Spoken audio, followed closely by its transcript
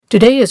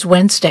Today is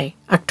Wednesday,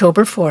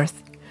 October 4th.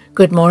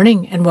 Good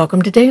morning and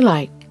welcome to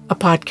Daylight, a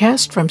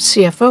podcast from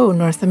CFO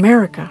North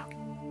America.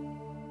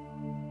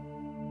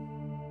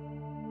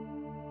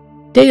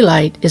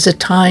 Daylight is a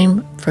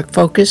time for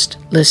focused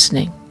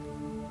listening.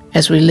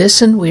 As we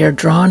listen, we are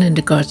drawn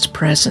into God's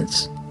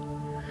presence.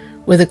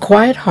 With a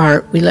quiet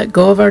heart, we let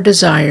go of our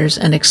desires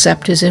and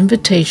accept His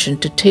invitation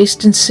to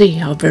taste and see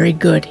how very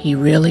good He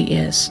really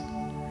is.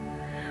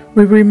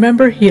 We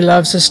remember He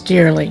loves us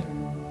dearly.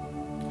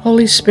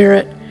 Holy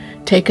Spirit,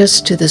 take us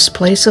to this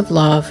place of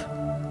love,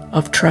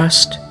 of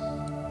trust,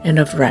 and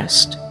of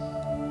rest.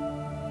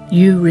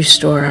 You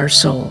restore our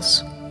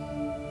souls.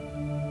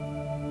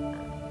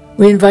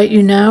 We invite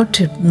you now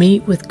to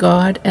meet with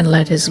God and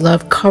let His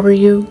love cover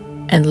you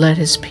and let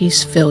His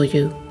peace fill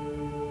you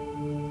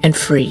and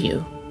free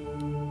you.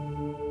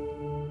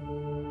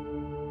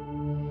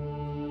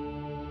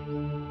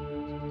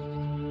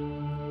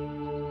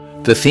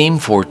 The theme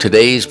for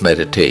today's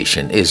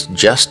meditation is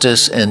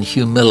justice and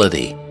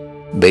humility,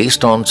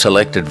 based on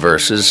selected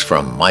verses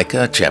from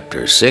Micah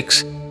chapter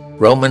 6,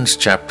 Romans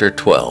chapter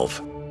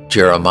 12,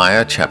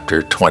 Jeremiah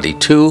chapter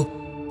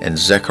 22, and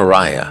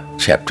Zechariah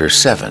chapter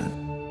 7.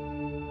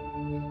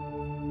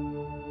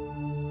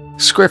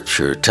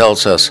 Scripture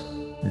tells us,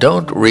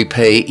 "Don't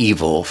repay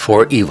evil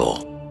for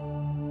evil.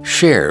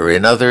 Share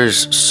in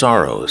others'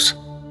 sorrows.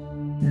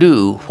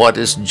 Do what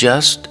is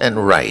just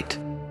and right."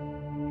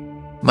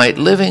 Might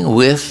living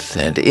with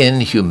and in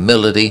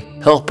humility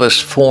help us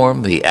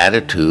form the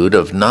attitude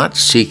of not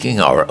seeking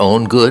our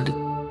own good,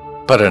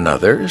 but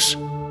another's?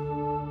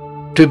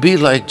 To be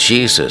like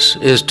Jesus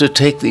is to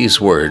take these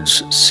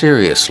words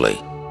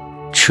seriously.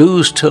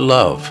 Choose to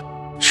love,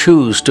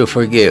 choose to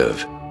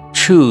forgive,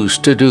 choose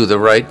to do the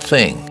right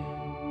thing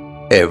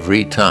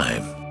every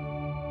time.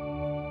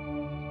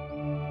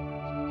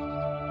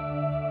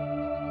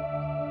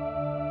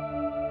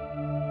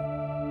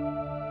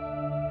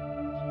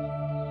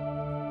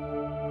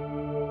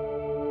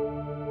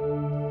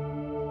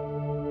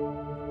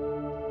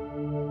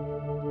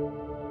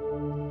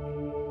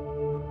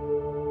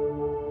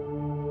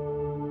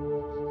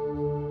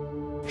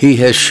 He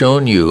has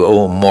shown you,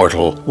 O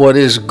mortal, what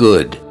is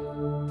good.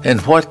 And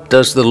what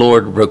does the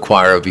Lord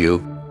require of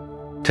you?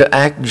 To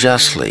act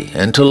justly,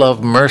 and to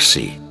love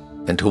mercy,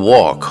 and to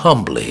walk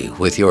humbly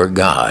with your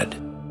God.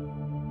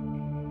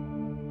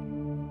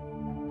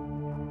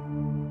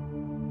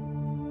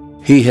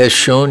 He has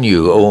shown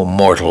you, O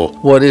mortal,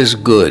 what is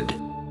good.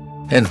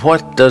 And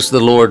what does the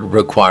Lord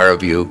require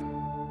of you?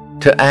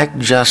 To act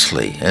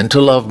justly, and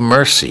to love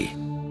mercy,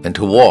 and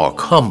to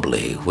walk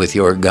humbly with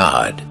your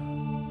God.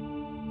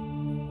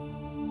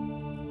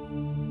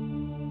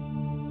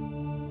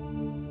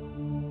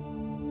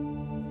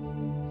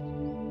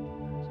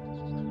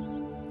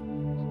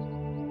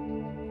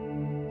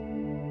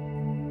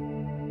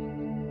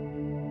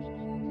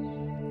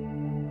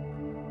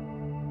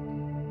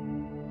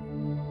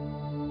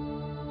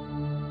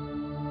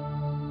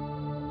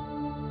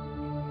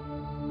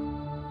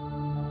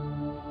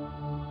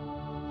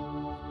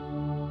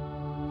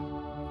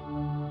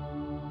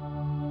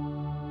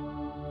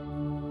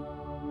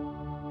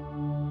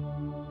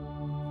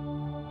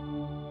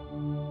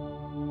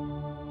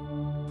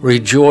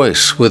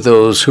 Rejoice with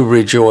those who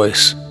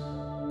rejoice.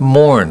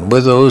 Mourn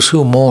with those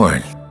who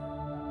mourn.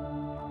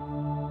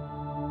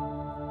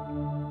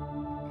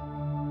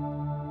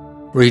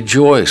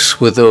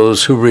 Rejoice with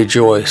those who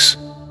rejoice.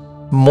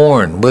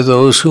 Mourn with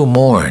those who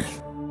mourn.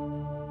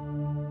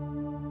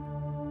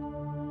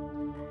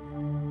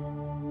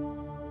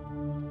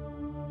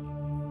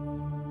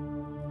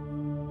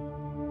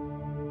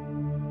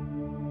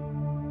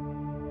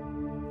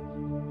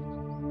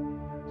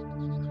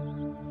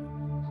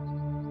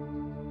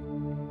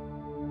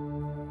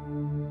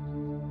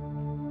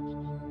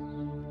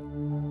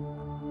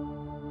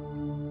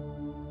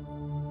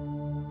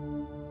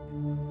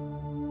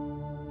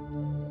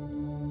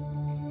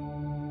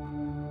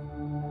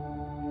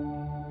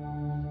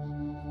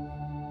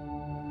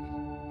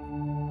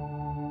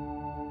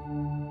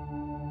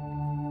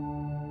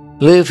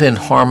 Live in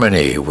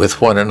harmony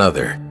with one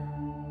another.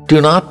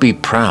 Do not be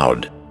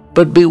proud,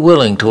 but be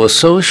willing to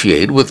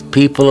associate with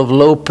people of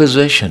low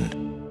position.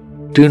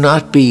 Do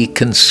not be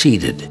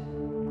conceited.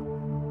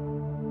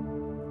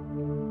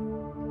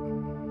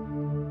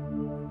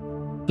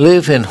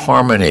 Live in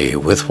harmony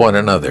with one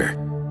another.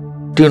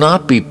 Do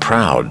not be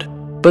proud,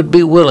 but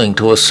be willing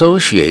to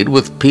associate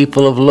with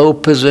people of low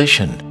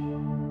position.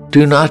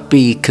 Do not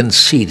be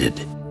conceited.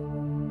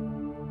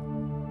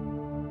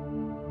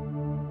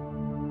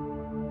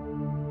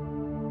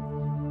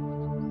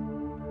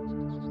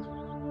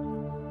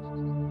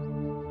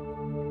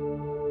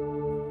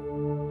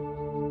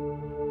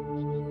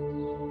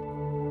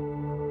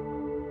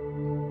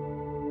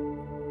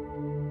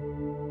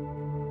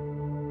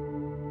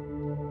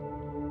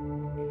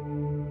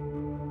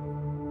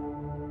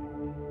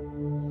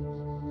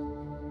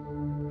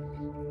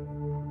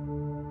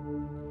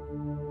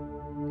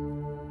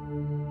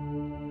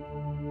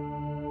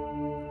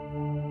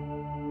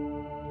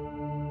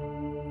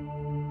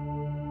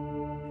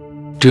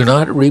 Do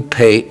not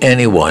repay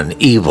anyone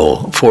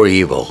evil for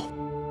evil.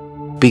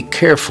 Be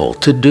careful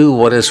to do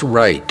what is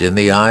right in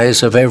the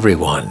eyes of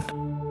everyone.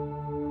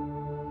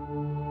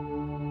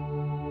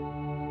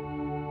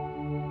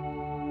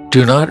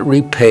 Do not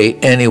repay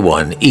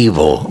anyone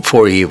evil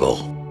for evil.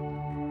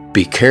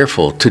 Be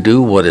careful to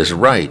do what is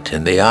right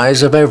in the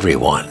eyes of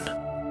everyone.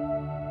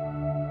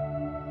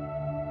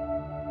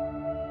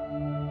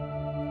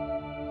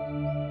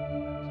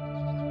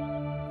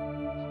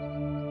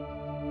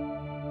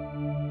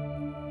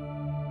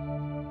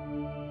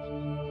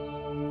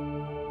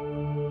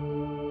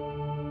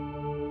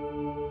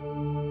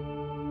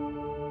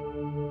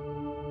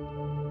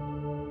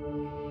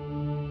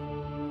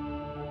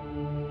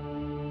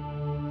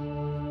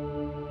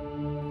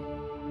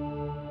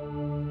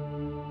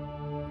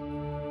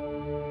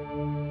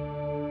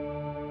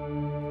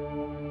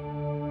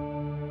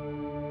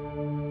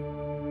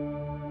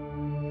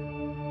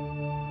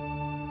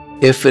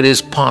 If it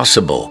is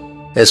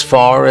possible, as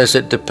far as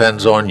it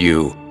depends on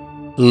you,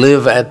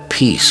 live at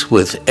peace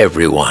with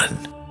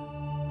everyone.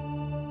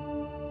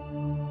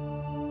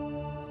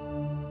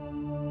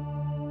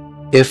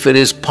 If it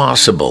is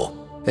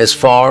possible, as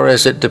far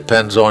as it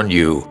depends on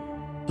you,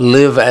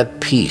 live at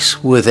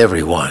peace with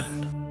everyone.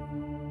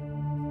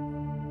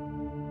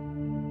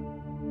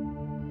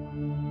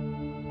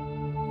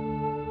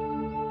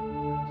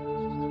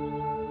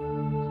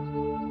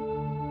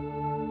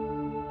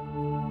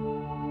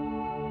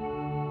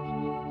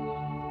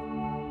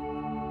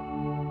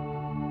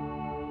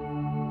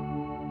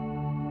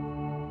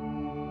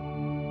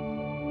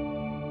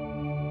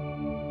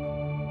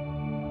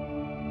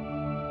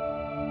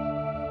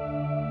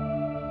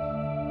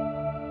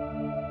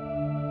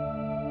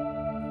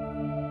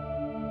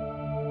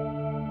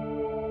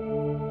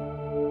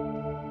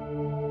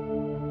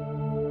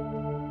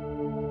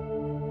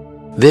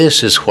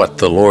 This is what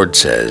the Lord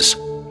says: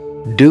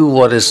 do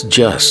what is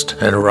just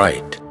and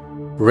right.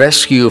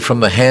 Rescue from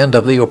the hand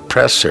of the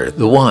oppressor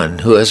the one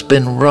who has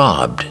been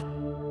robbed.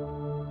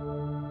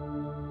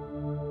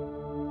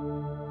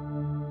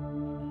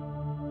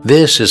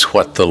 This is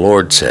what the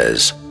Lord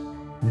says: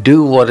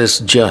 do what is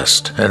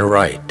just and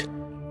right.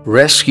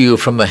 Rescue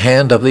from the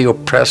hand of the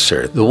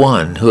oppressor the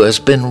one who has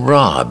been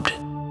robbed.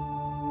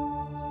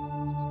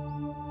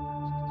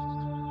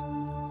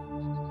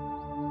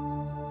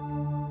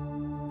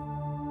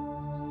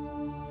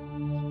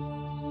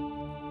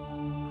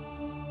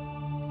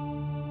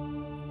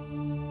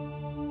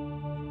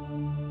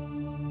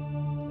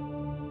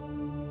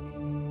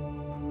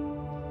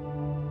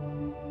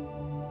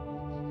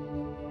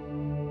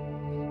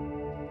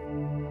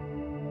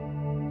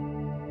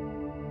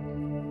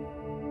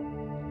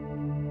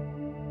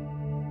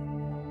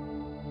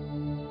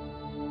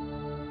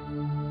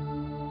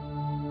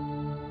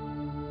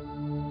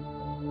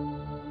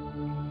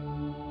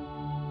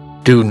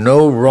 Do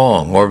no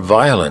wrong or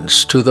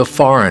violence to the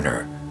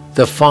foreigner,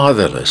 the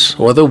fatherless,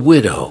 or the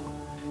widow,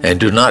 and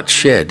do not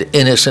shed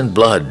innocent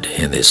blood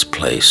in this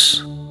place.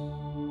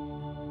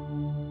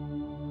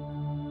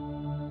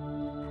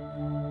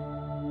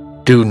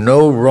 Do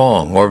no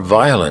wrong or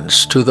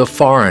violence to the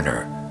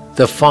foreigner,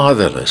 the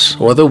fatherless,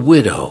 or the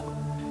widow,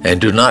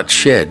 and do not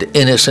shed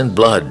innocent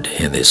blood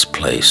in this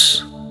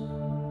place.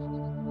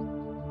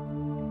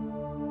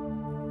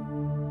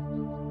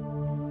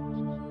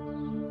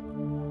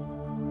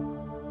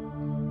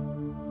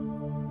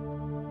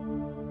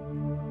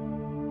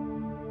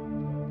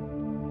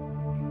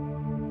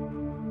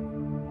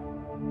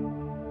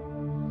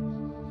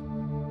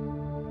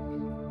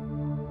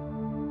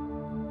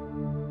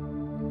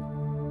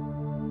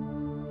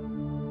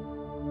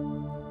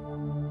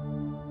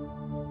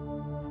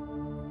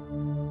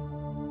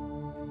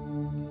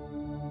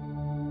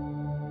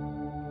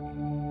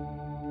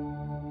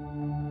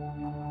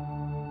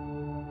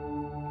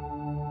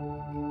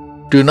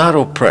 Do not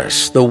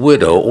oppress the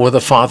widow or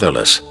the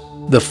fatherless,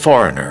 the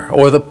foreigner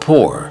or the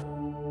poor.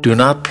 Do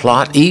not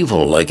plot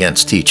evil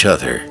against each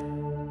other.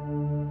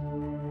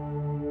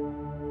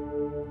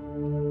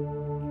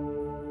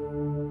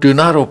 Do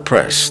not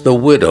oppress the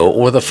widow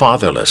or the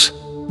fatherless,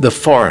 the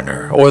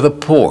foreigner or the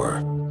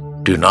poor.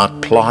 Do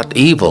not plot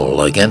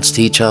evil against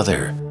each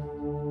other.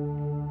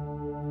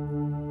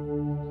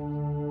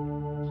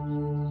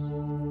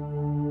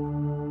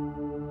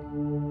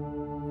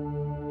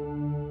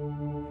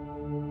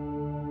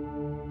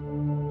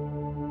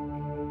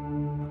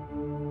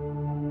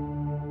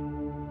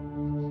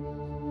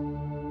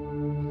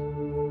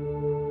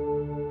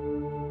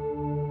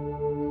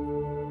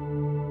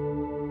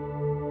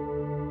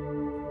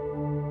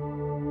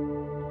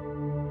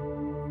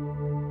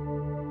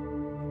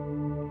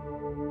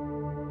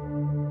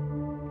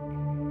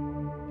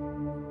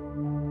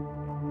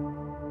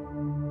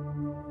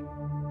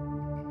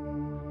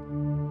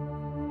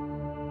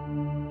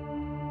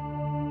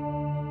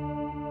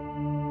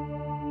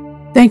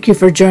 Thank you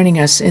for joining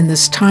us in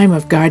this time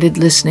of guided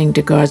listening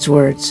to God's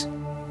words.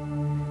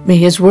 May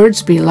His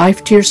words be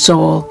life to your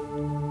soul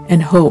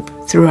and hope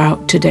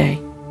throughout today.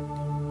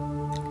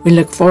 We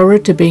look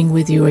forward to being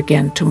with you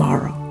again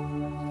tomorrow.